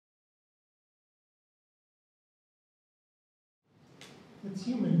It's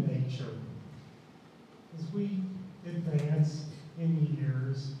human nature. As we advance in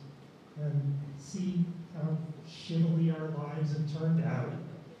years and see how shittily our lives have turned out,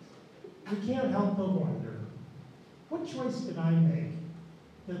 we can't help but wonder, what choice did I make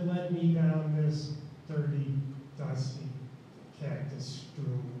that led me down this dirty, dusty,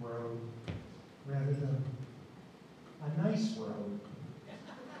 cactus-strewn road rather than a nice road?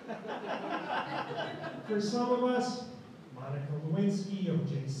 For some of us, Monica Lewinsky,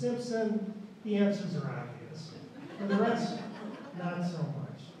 O.J. Simpson, the answers are obvious. For the rest, not so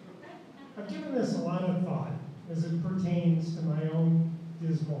much. I've given this a lot of thought as it pertains to my own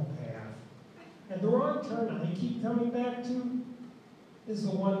dismal path. And the wrong turn I keep coming back to is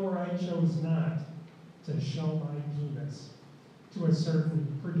the one where I chose not to show my penis to a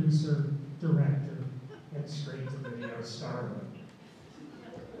certain producer, director, and straight-to-video starlet.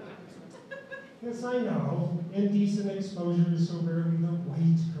 Yes, I know, indecent exposure is so rarely the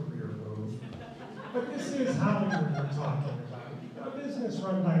right career move. But this is Hollywood we're talking about, a business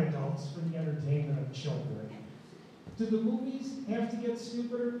run by adults for the entertainment of children. Do the movies have to get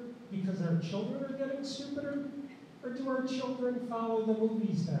stupider because our children are getting stupider? Or do our children follow the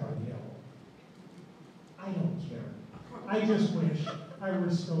movies downhill? I don't care. I just wish I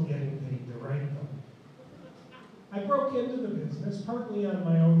were still getting paid to write them. I broke into the business partly on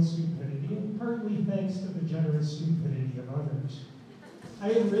my own stupidity and partly thanks to the generous stupidity of others. I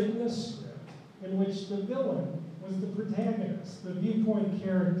had written a script in which the villain was the protagonist, the viewpoint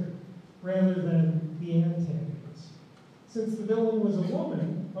character, rather than the antagonist. Since the villain was a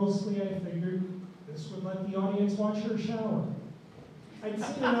woman, mostly I figured this would let the audience watch her shower. I'd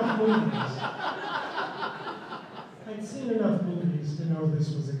seen enough movies to know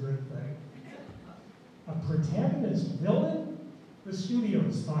this was a good thing. A protagonist villain? The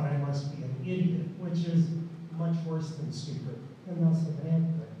studios thought I must be an idiot, which is much worse than stupid, and thus a bad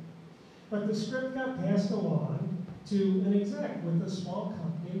thing. But the script got passed along to an exec with a small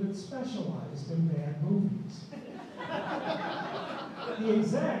company that specialized in bad movies. The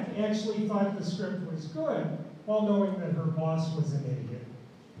exec actually thought the script was good, while knowing that her boss was an idiot.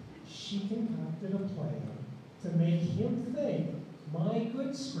 She concocted a plan to make him think my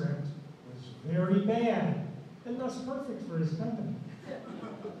good script was very bad, and thus perfect for his company.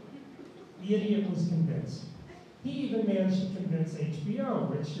 The idiot was convinced. He even managed to convince HBO,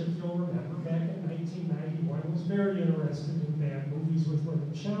 which, if you'll remember, back in 1991 was very interested in bad movies with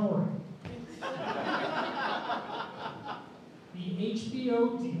women showering. The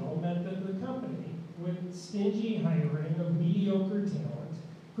HBO deal meant that the company, with stingy hiring of mediocre talent,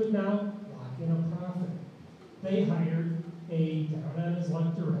 could now lock in a profit. They hired a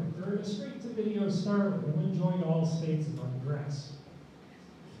down-on-his-luck director and a straight-to-video starlet who enjoyed all states of undress.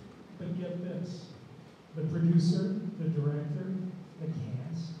 But get this, the producer, the director, the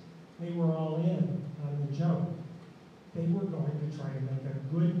cast, they were all in on the joke. They were going to try to make a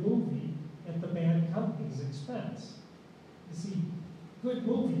good movie at the bad company's expense. You see, good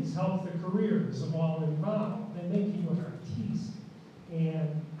movies help the careers of all involved. They make you an artiste.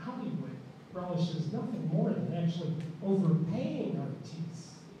 And Hollywood relishes nothing more than actually overpaying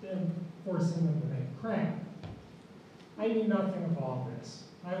artists than forcing them to make crap. I knew nothing of all this.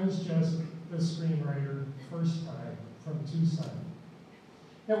 I was just the screenwriter first time from Tucson.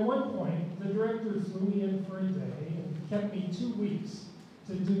 At one point, the director flew me in for a day and kept me 2 weeks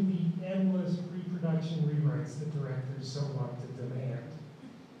to do the endless pre-production rewrites that directors so love to demand.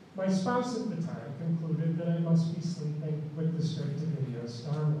 My spouse at the time concluded that I must be sleeping with the straight-to-video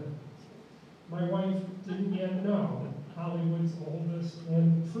starlet. My wife didn't yet know Hollywood's oldest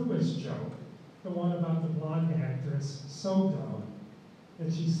and truest joke, the one about the blonde actress so dumb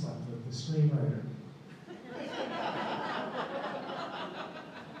that she slept with the screenwriter.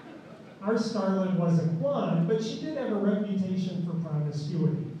 Our starlet wasn't blonde, but she did have a reputation for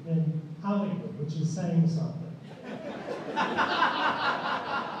promiscuity in Hollywood, which is saying something.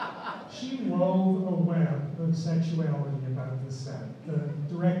 She wove a web of sexuality about the set. The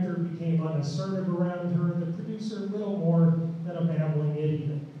director became unassertive around her, the producer little more than a babbling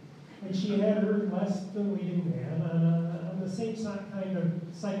idiot. And she had her less than leading man on the same kind of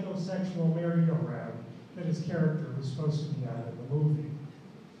psychosexual merry-go-round that his character was supposed to be on in the movie.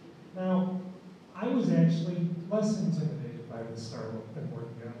 Now, I was actually less intimidated by the starlet than were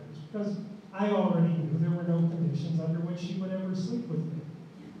the others, because I already knew there were no conditions under which she would ever sleep with me.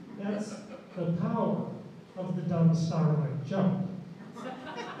 That's the power of the dumb starlet joke.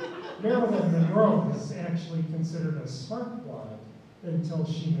 Marilyn Monroe was actually considered a smart blonde until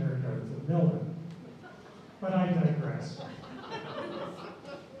she married Arthur Miller. But I digress.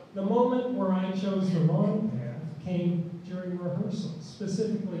 The moment where I chose the wrong path came during rehearsals,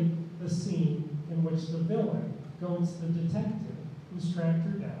 specifically the scene in which the villain goads the detective who's tracked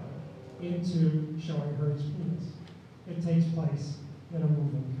her down into showing her his penis. It takes place in a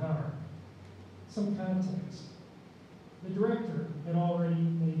moving car. Some context. The director had already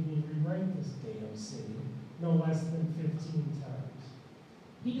made me rewrite this damn scene no less than 15 times.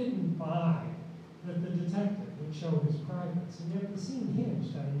 He didn't buy that the detective would show his privates, and yet the scene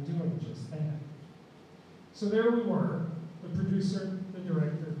hinged on him doing just that. So there we were, the producer, the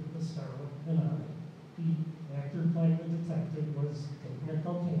director, the starlet, and I. The actor playing the detective was taking a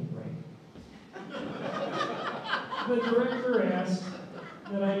cocaine break. The director asked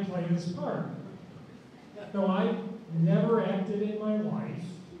that I play this part. Though I never acted in my life,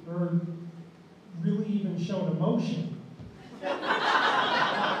 or really even shown emotion,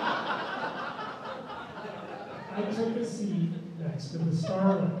 I took a seat next to the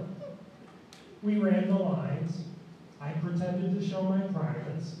starlet. We ran the lines. I pretended to show my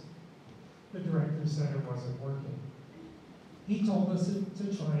privates. The director said it wasn't working. He told us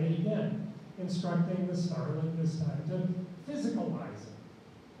to try it again, instructing the starlet this time to physicalize it.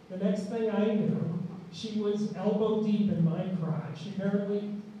 The next thing I knew, she was elbow deep in my crotch,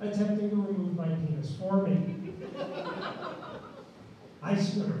 apparently attempting to remove my penis for me. I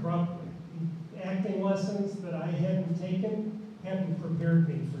stood abruptly. The acting lessons that I hadn't taken hadn't prepared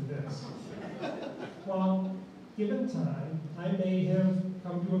me for this. Well, given time, I may have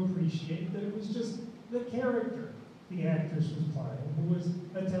come to appreciate that it was just the character the actress was playing who was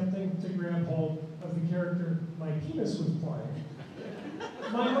attempting to grab hold of the character my penis was playing.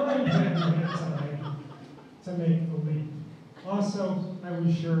 My mind hadn't had time to make the leap. Also, I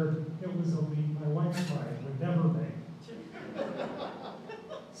was sure it was a leap my wife's mind would never make.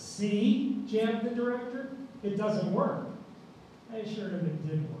 See, jabbed the director, it doesn't work. I assured him it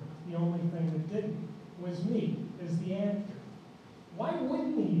did work. The only thing that didn't was me as the actor. Why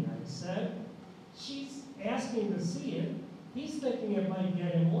wouldn't he, I said. She's asking to see it. He's thinking it might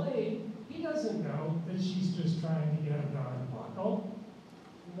get him laid. He doesn't know that she's just trying to get him to unbuckle.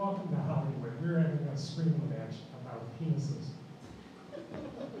 Welcome to Hollywood. We're having a screaming match about penises.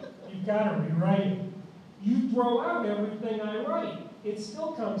 You've got to rewrite it. You throw out everything I write. It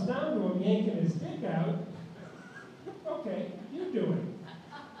still comes down to him yanking his dick out. Okay, you do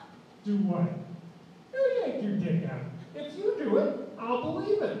it. Do what? You yank your dick out. If you do it, I'll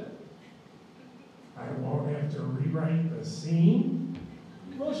believe it. I won't have to rewrite the scene.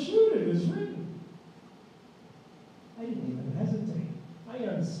 Well, shoot it as written. I didn't even hesitate. I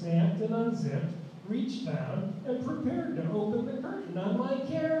unsnapped and unzipped, reached down, and prepared to open the curtain on my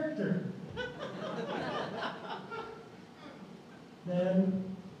character.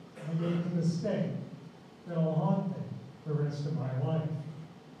 Then I made the mistake that'll haunt me the rest of my life.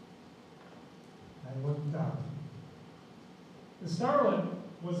 I looked up. The starlet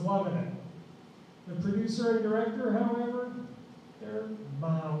was loving it. The producer and director, however, their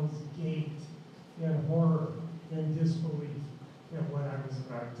mouths gaped in horror and disbelief at what I was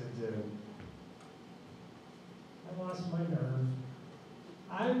about to do. I lost my nerve.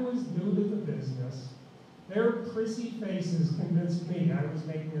 I was new to the business. Their prissy faces convinced me I was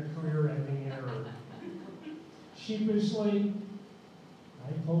making a career-ending error. Sheepishly,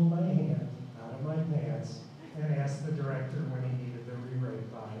 I pulled my hand out of my pants and asked the director when he needed the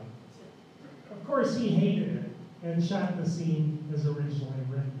rewrite by. Of course, he hated it and shot the scene as originally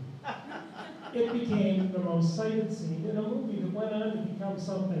written. It became the most cited scene in a movie that went on to become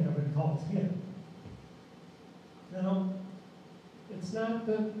something of a cult hit. Now, it's not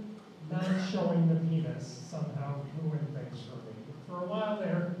that not showing the penis somehow ruined things for me. For a while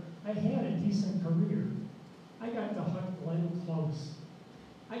there, I had a decent career. I got to hug Glenn Close.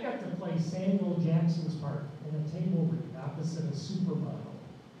 I got to play Samuel Jackson's part in a table read opposite a supermodel.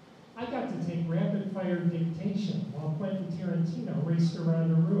 I got to take rapid-fire dictation while Quentin Tarantino raced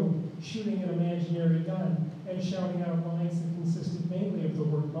around a room shooting an imaginary gun and shouting out lines that consisted mainly of the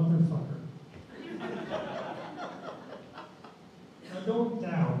word motherfucker. Now, don't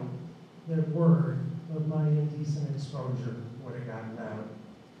doubt that word of my indecent exposure would have gotten out.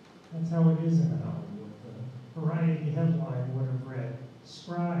 That's how it is in Hollywood. The Variety headline would have read,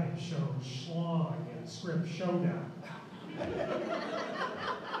 "Scribe shows schlong in script showdown."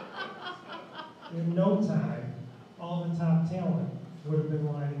 In no time, all the top talent would have been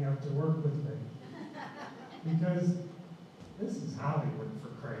lining up to work with me. Because this is Hollywood, for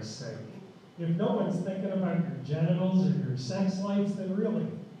Christ's sake. If no one's thinking about your genitals or your sex lives, then really,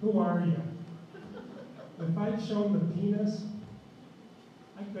 who are you? If I'd shown the penis,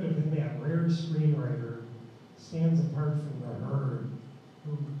 I could have been that rare screenwriter stands apart from the herd,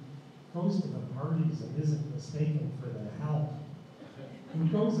 who goes to the parties and isn't mistaken for the help, who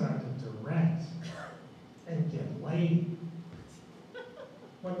goes on to direct and get laid.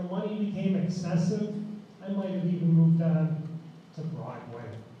 When the money became excessive, I might have even moved on to Broadway.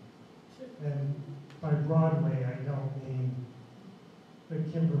 And by Broadway, I don't mean the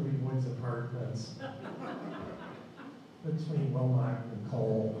Kimberly Woods apartments between Wilmot and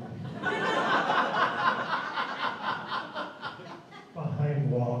Cole,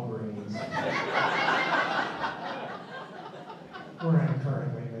 behind Walgreens, where I'm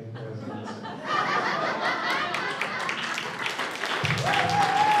currently